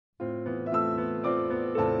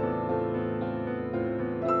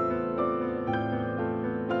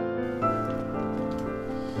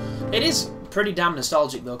It is pretty damn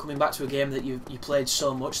nostalgic though, coming back to a game that you played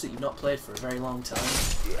so much that you've not played for a very long time.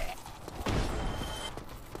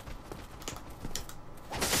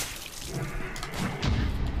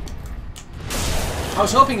 I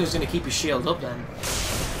was hoping he was going to keep his shield up then.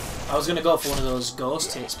 I was going to go for one of those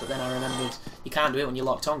ghost hits, but then I remembered you can't do it when you're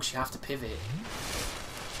locked on because you have to pivot.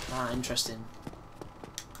 Ah, interesting.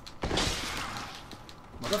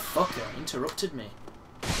 Motherfucker, interrupted me.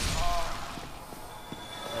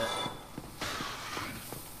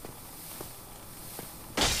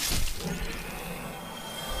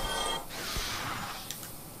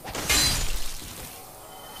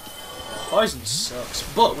 Poison sucks,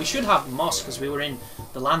 but we should have moss because we were in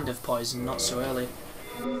the land of poison not so early.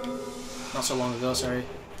 Not so long ago, sorry.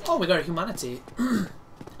 Oh, we got a humanity.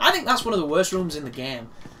 I think that's one of the worst rooms in the game.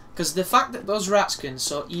 Because the fact that those rats can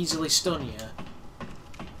so easily stun you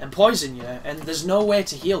and poison you, and there's no way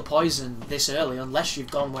to heal poison this early unless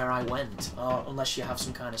you've gone where I went, or unless you have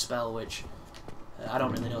some kind of spell, which I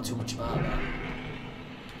don't really know too much about that.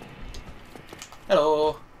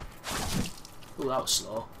 Hello! Ooh, that was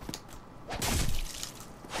slow.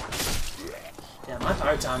 Yeah, my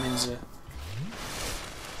power timings are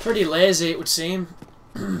pretty lazy, it would seem.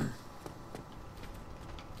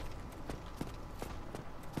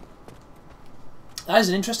 That is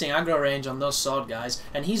an interesting aggro range on those sword guys,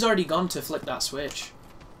 and he's already gone to flick that switch.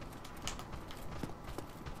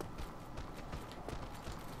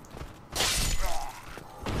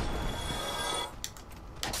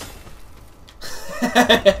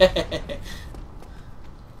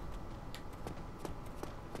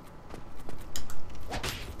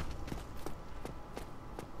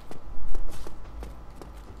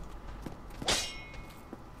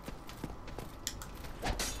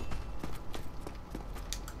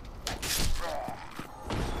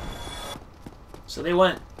 So they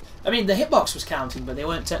weren't... I mean, the hitbox was counting, but they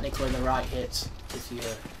weren't technically the right hits, if you're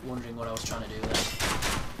wondering what I was trying to do there.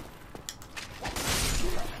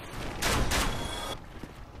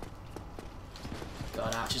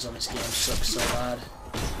 God, archers on this game suck so bad.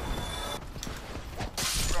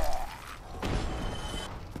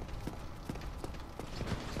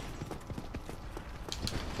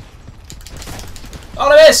 Oh,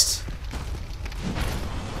 I missed!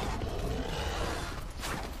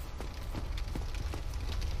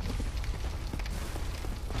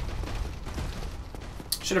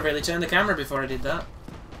 Should have really turned the camera before I did that.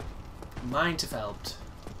 Might have helped.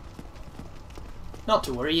 Not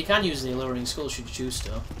to worry, you can use the alluring skull should you choose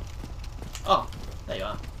to. Oh, there you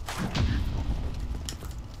are.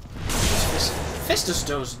 Fist just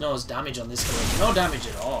does no damage on this game. No damage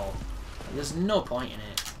at all. There's no point in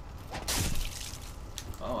it.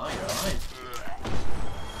 Oh, you're alive.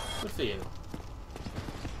 Good for you.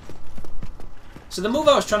 So the move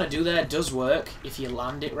I was trying to do there does work if you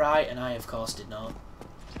land it right, and I of course did not.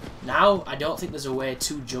 Now, I don't think there's a way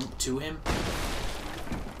to jump to him.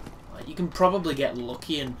 Like, you can probably get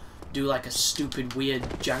lucky and do like a stupid, weird,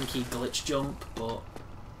 janky glitch jump, but...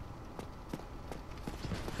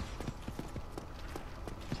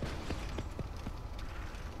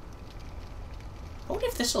 I wonder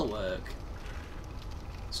if this'll work.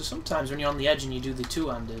 So sometimes when you're on the edge and you do the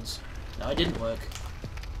two-handeds... No, it didn't work.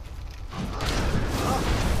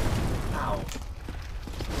 Ow.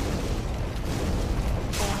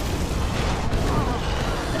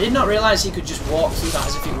 I did not realise he could just walk through that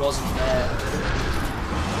as if it wasn't there.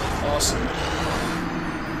 Awesome.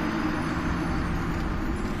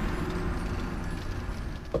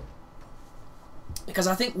 Because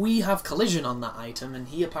I think we have collision on that item and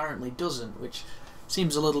he apparently doesn't, which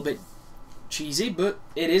seems a little bit cheesy, but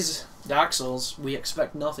it is Dark Souls. We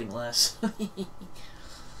expect nothing less.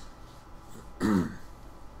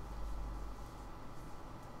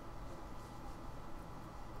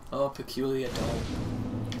 Oh, peculiar doll.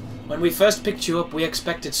 When we first picked you up, we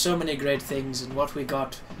expected so many great things, and what we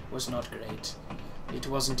got was not great. It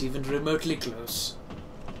wasn't even remotely close.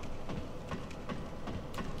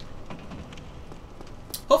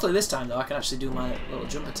 Hopefully this time, though, I can actually do my little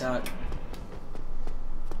jump attack.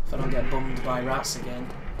 If I don't get bummed by rats again.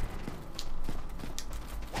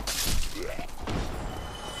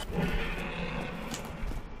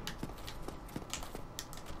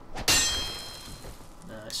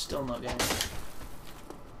 No, it's still not getting it.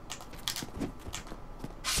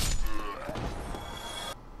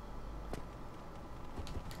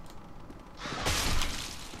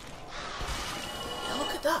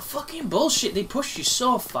 That fucking bullshit, they push you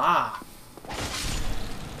so far.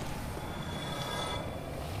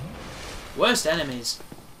 Worst enemies.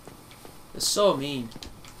 They're so mean.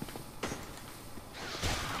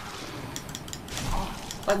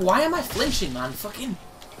 Like, why am I flinching, man? Fucking...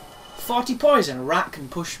 40 poison, a rat can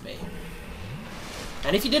push me.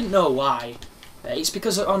 And if you didn't know why, it's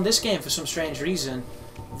because on this game, for some strange reason,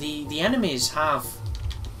 the enemies have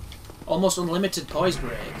almost unlimited poise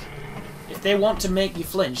break. If they want to make you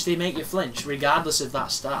flinch, they make you flinch, regardless of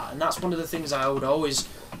that stat. And that's one of the things I would always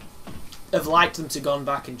have liked them to gone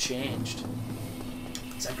back and changed.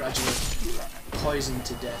 As I gradually poisoned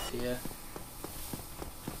to death here.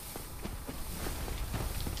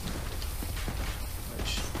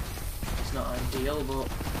 Which is not ideal, but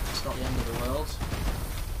it's not the end of the world.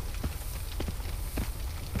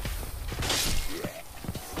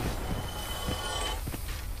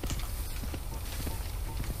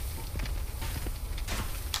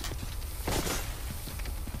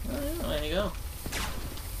 Oh, there you go.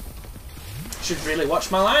 Should really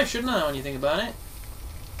watch my life, shouldn't I, when you think about it?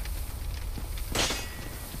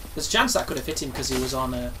 There's a chance that could have hit him because he was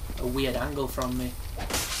on a weird angle from me.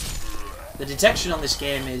 The detection on this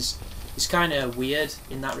game is kind of weird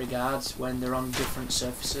in that regard when they're on different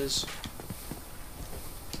surfaces.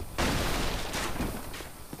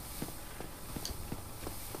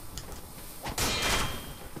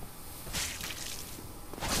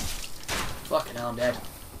 Fucking hell, I'm dead.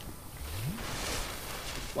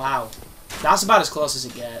 Wow. That's about as close as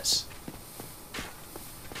it gets.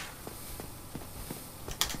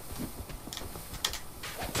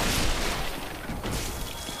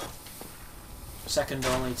 Second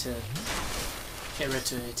only to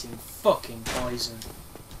irritating fucking poison.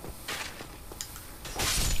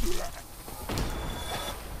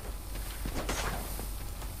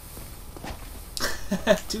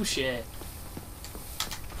 Touché.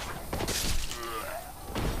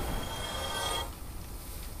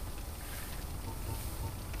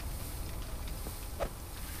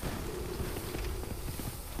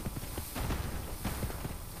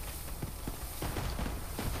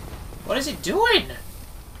 What is it doing?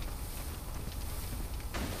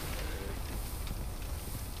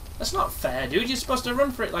 That's not fair, dude. You're supposed to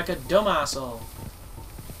run for it like a dumb asshole.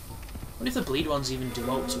 What if the bleed ones even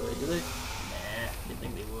demote to it, do they? Nah, didn't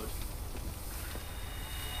think they would.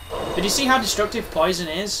 Did you see how destructive poison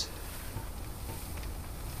is?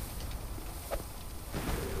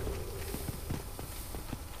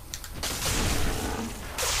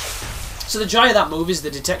 So the joy of that move is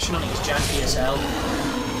the detection on it is janky as hell.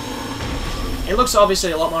 It looks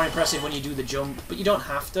obviously a lot more impressive when you do the jump, but you don't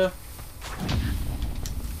have to.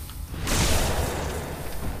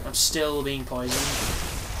 I'm still being poisoned.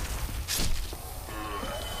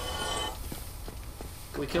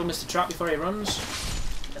 Can we kill Mr. Trap before he runs?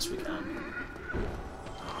 Yes, we can.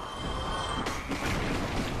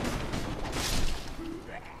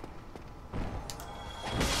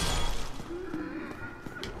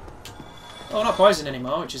 Oh, not poisoned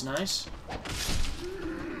anymore, which is nice.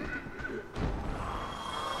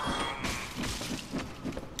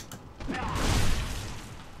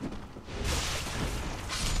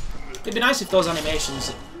 It'd be nice if those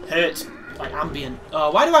animations hurt, like, ambient. Oh,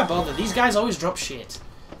 why do I bother? These guys always drop shit.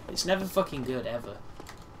 It's never fucking good, ever.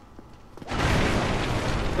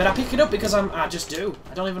 But I pick it up because I just do.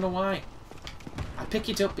 I don't even know why. I pick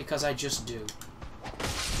it up because I just do.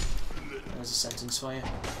 There's a sentence for you.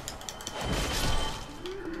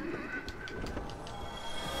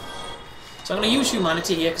 So I'm going to use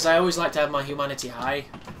humanity here because I always like to have my humanity high.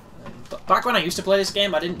 But back when I used to play this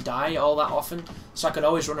game, I didn't die all that often, so I could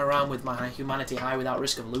always run around with my humanity high without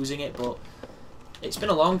risk of losing it, but it's been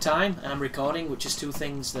a long time, and I'm recording, which is two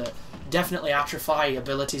things that definitely atrophy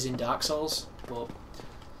abilities in Dark Souls, but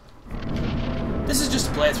this is just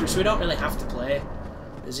a playthrough, so we don't really have to play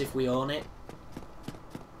as if we own it.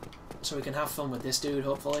 So we can have fun with this dude,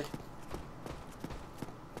 hopefully.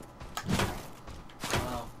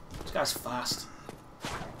 Wow, this guy's fast.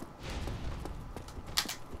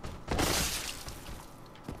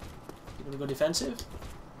 Gonna go defensive?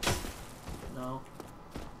 No.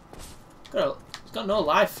 He's got no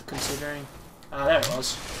life, considering. Ah, there it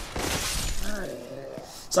was.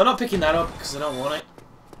 So I'm not picking that up because I don't want it.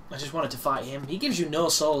 I just wanted to fight him. He gives you no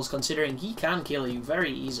souls, considering he can kill you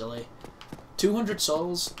very easily. 200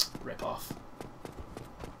 souls? Rip off.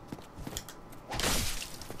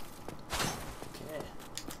 Okay.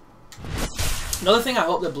 Another thing I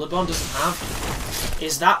hope that Bloodborne doesn't have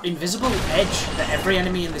is that invisible edge that every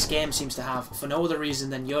enemy in this game seems to have, for no other reason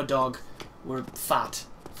than your dog were fat,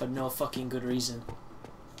 for no fucking good reason.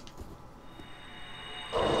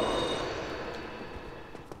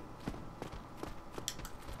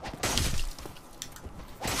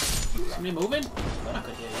 Somebody moving? Well, I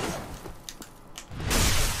could hear you.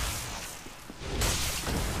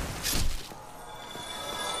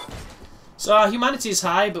 So our humanity is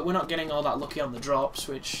high, but we're not getting all that lucky on the drops,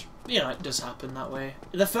 which you know, it does happen that way.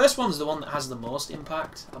 The first one's the one that has the most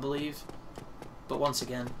impact, I believe. But once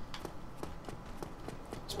again,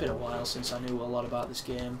 it's been a while since I knew a lot about this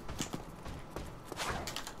game.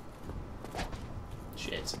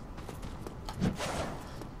 Shit.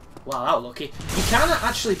 Wow, that was lucky. You can't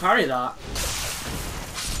actually parry that.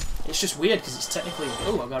 It's just weird because it's technically...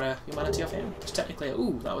 Oh, I got a humanity off him. It's technically...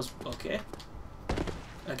 Ooh, that was okay.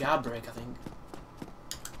 A guard break, I think.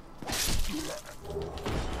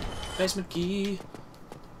 Basement key.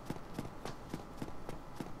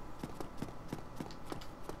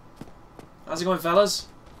 How's it going, fellas?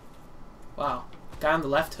 Wow. Guy on the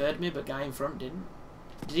left heard me, but guy in front didn't.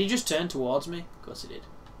 Did he just turn towards me? Of course he did.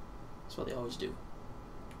 That's what they always do.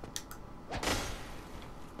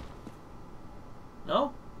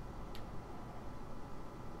 No?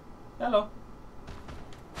 Hello.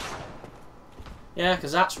 Yeah,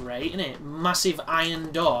 because that's right, isn't it? Massive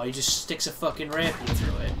iron door, he just sticks a fucking rapier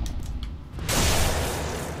through it.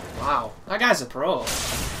 Wow, that guy's a pro.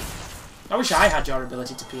 I wish I had your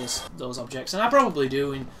ability to pierce those objects, and I probably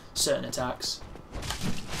do in certain attacks.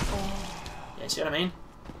 Yeah, see what I mean?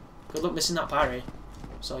 Good luck missing that parry.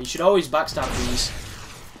 So you should always backstab these.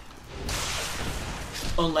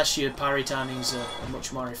 Unless your parry timings are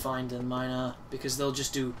much more refined than mine are, because they'll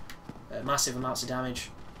just do massive amounts of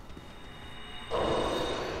damage.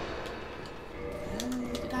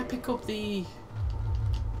 Did I pick up the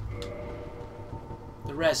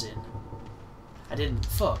resin? I didn't.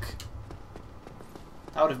 Fuck.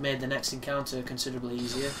 That would have made the next encounter considerably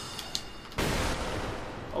easier.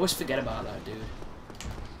 Always forget about that, dude.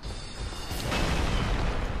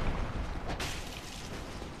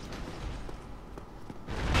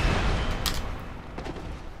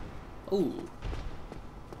 Ooh.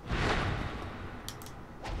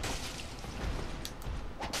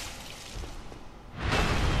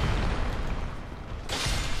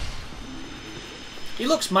 He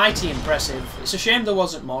looks mighty impressive. It's a shame there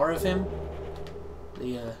wasn't more of him.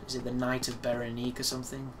 The is it the Knight of Berenice or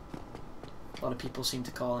something? A lot of people seem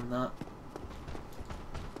to call him that.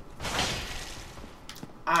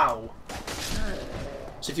 Ow.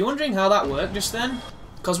 So if you're wondering how that worked just then,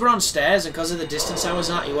 because we're on stairs and because of the distance I was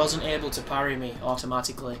at, he wasn't able to parry me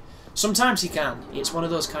automatically. Sometimes he can. It's one of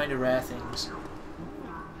those kind of rare things.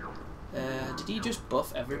 Did he just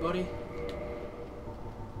buff everybody?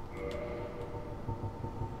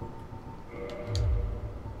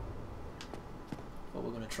 What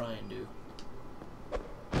we're going to try and do.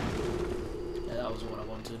 Yeah, that was what I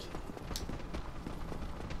wanted.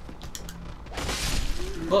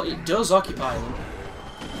 But it does occupy them.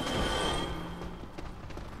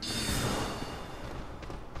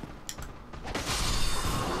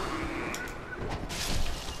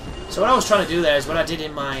 So what I was trying to do there is what I did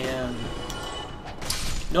in my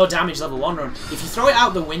no damage level 1 run. If you throw it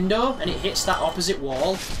out the window and it hits that opposite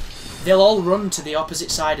wall, they'll all run to the opposite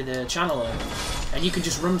side of the channeler. And you can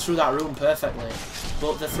just run through that room perfectly.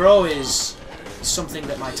 But the throw is something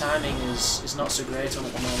that my timing is not so great on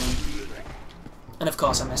at the moment. And of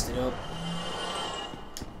course I messed it up.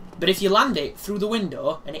 But if you land it through the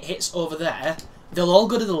window and it hits over there, they'll all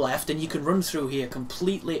go to the left and you can run through here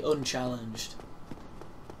completely unchallenged.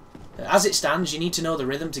 As it stands, you need to know the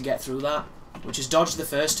rhythm to get through that, which is dodge the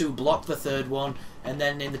first two, block the third one, and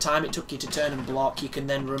then in the time it took you to turn and block, you can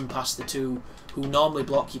then run past the two who normally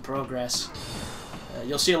block your progress.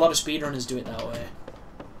 You'll see a lot of speedrunners do it that way.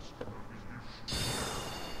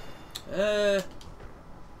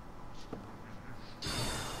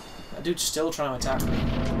 That dude's still trying to attack me.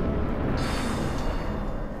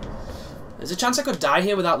 There's a chance I could die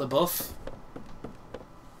here without the buff,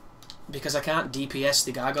 because I can't DPS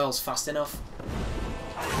the gargoyles fast enough.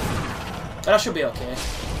 But I should be okay.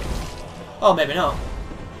 Oh, maybe not.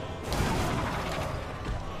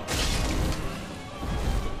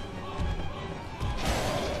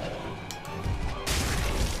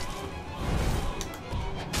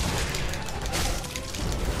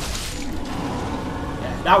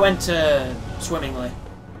 Yeah, that went swimmingly.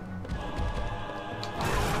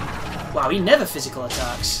 Wow, he never physical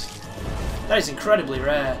attacks. That is incredibly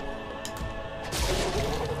rare.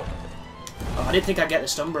 Oh, I didn't think I'd get the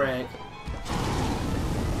stun break.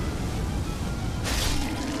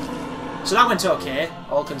 So that went okay,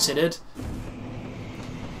 all considered.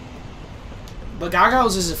 But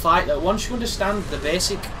Gargoyles is a fight that once you understand the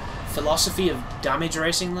basic philosophy of damage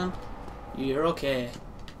racing them, you're okay.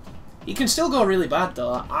 You can still go really bad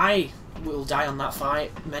though. I will die on that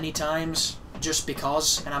fight many times just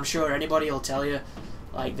because, and I'm sure anybody will tell you,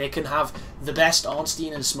 like, they can have the best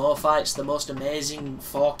Ornstein and Smo fights, the most amazing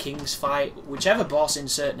Four Kings fight, whichever boss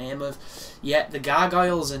insert name of, yet the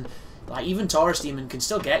Gargoyles, and Like, even Taurus Demon can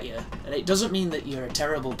still get you. And it doesn't mean that you're a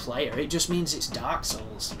terrible player. It just means it's Dark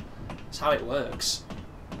Souls. That's how it works.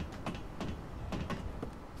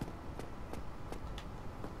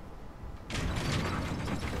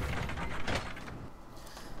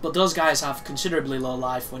 But those guys have considerably low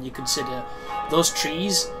life when you consider those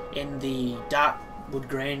trees in the Darkwood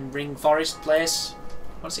Grain Ring Forest place.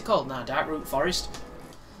 What's it called now? Darkroot Forest?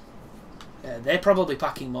 They're probably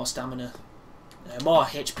packing more stamina. More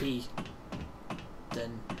HP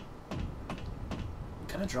than...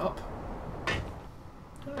 Can I drop?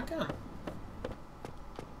 Oh, I can.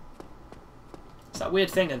 It's that weird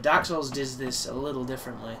thing of Dark Souls does this a little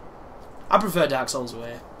differently. I prefer Dark Souls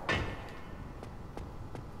way.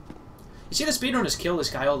 You see the speedrunners kill this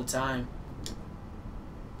guy all the time.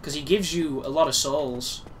 Because he gives you a lot of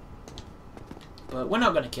souls. But we're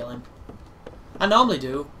not going to kill him. I normally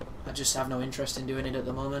do. I just have no interest in doing it at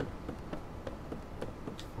the moment.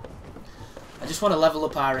 I just want to level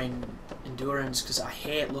up our endurance because I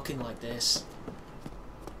hate looking like this.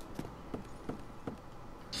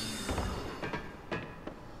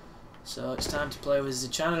 So it's time to play with the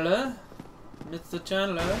channeler. With the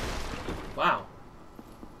channeler. Wow.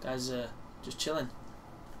 Guys, just chilling.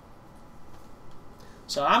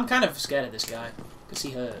 So I'm kind of scared of this guy because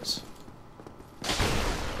he hurts.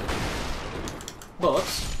 But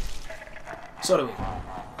so do we.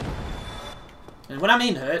 And when I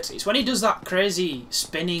mean hurt, it's when he does that crazy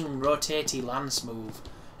spinning, rotatey lance move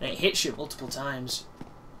and it hits you multiple times.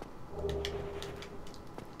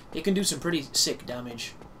 It can do some pretty sick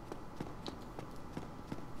damage.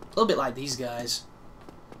 A little bit like these guys.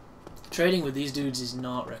 Trading with these dudes is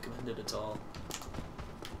not recommended at all.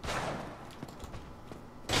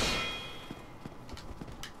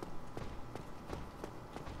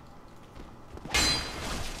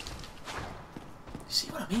 See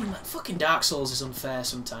what I mean? Like, fucking Dark Souls is unfair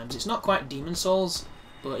sometimes. It's not quite Demon Souls,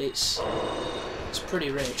 but it's pretty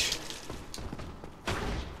rich.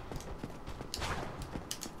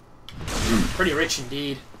 Pretty rich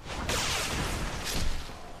indeed.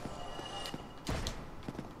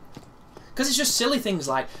 Because it's just silly things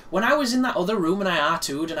like, when I was in that other room and I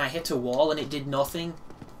R2'd and I hit a wall and it did nothing,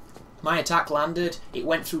 my attack landed, it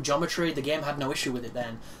went through geometry, the game had no issue with it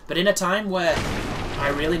then. But in a time where I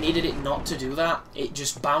really needed it not to do that, it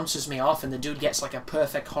just bounces me off and the dude gets like a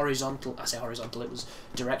perfect horizontal, I say horizontal, it was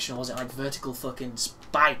directional, wasn't it? Like vertical fucking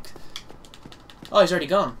spike. Oh, he's already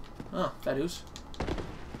gone. Oh, fair dues.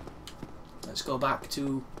 Let's go back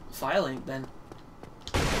to Firelink then.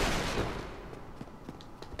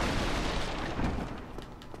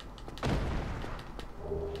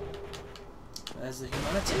 There's the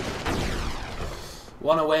humanity.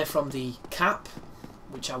 One away from the cap,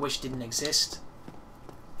 which I wish didn't exist.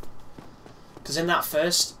 Because in that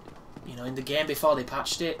first, you know, in the game before they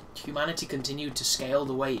patched it, humanity continued to scale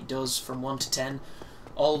the way it does from 1 to 10,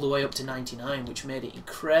 all the way up to 99, which made it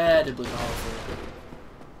incredibly powerful.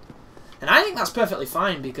 And I think that's perfectly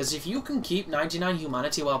fine, because if you can keep 99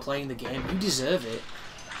 humanity while playing the game, you deserve it.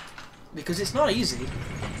 Because it's not easy.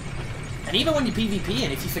 And even when you PvP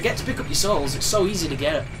and if you forget to pick up your souls, it's so easy to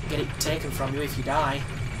get it taken from you if you die.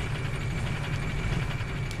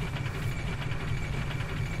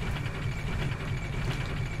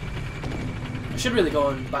 I should really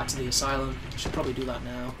go back to the asylum. I should probably do that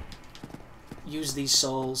now. Use these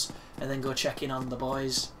souls and then go check in on the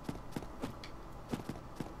boys.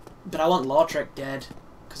 But I want Lautrec dead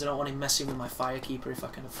because I don't want him messing with my Firekeeper if I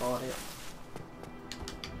can afford it.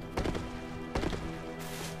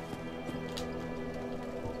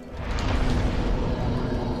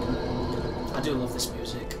 I do love this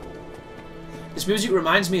music. This music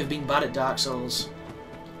reminds me of being bad at Dark Souls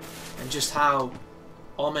and just how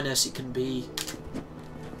ominous it can be.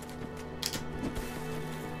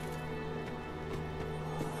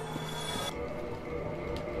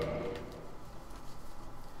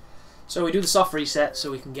 So we do the soft reset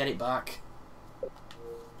so we can get it back.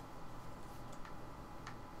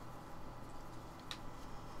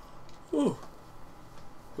 Ooh.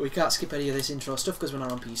 We can't skip any of this intro stuff because we're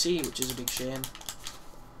not on PC, which is a big shame.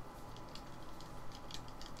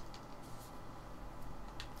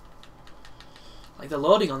 Like, the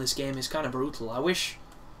loading on this game is kind of brutal. I wish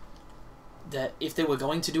that if they were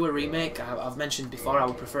going to do a remake, I've mentioned before I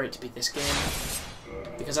would prefer it to be this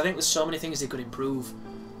game. Because I think there's so many things they could improve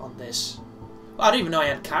on this. Well, I didn't even know I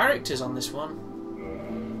had characters on this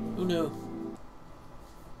one. Who knew?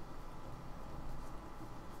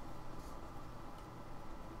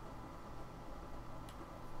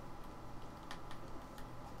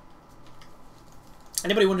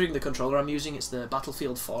 Anybody wondering the controller I'm using? It's the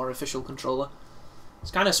Battlefield 4 official controller. It's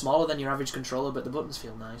kind of smaller than your average controller, but the buttons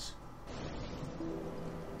feel nice.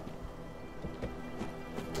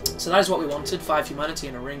 So that is what we wanted, 5 humanity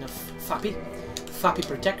and a ring of Fappy. Fappy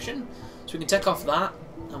protection. So we can take off that,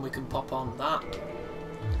 and we can pop on that.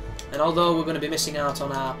 And although we're going to be missing out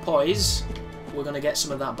on our poise, we're going to get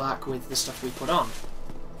some of that back with the stuff we put on.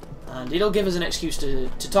 And it'll give us an excuse to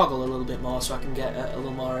toggle a little bit more, so I can get a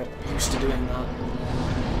little more used to doing that.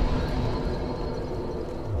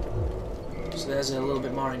 So there's a little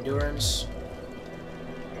bit more endurance.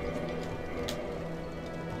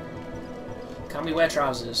 Can we wear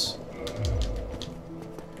trousers?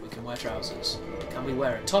 We can wear trousers. Can we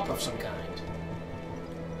wear a top of some kind?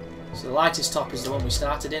 So the lightest top is the one we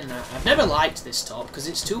started in. Now, I've never liked this top because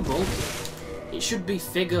it's too bulky. It should be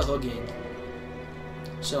figure hugging.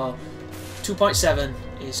 So 2.7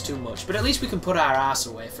 is too much, but at least we can put our ass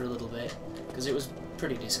away for a little bit because it was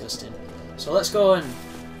pretty disgusting. So let's go and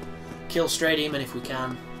kill Stray Demon if we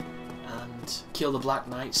can, and kill the Black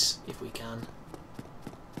Knights if we can,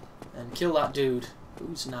 and kill that dude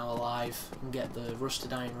who's now alive and get the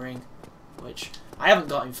Rusted Iron Ring, which I haven't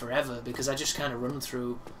got in forever because I just kind of run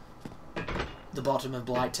through the bottom of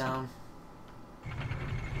Blighttown.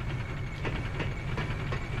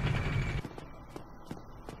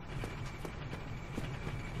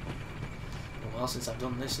 Well, since I've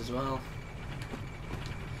done this as well.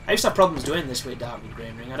 I used to have problems doing this with Darkwood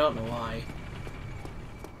Green Ring, I don't know why.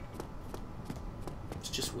 It's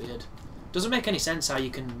just weird. Doesn't make any sense how you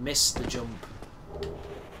can miss the jump.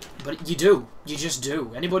 But you do. You just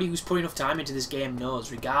do. Anybody who's put enough time into this game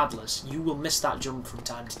knows, regardless, you will miss that jump from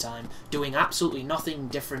time to time, doing absolutely nothing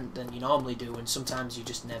different than you normally do, and sometimes you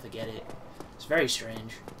just never get it. It's very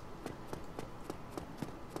strange.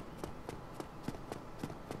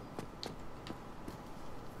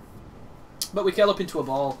 But we curl up into a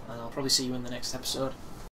ball, and I'll probably see you in the next episode.